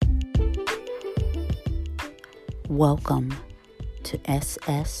Welcome to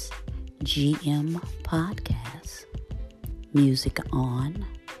SSGM Podcast. Music on,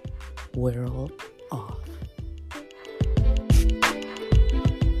 world off.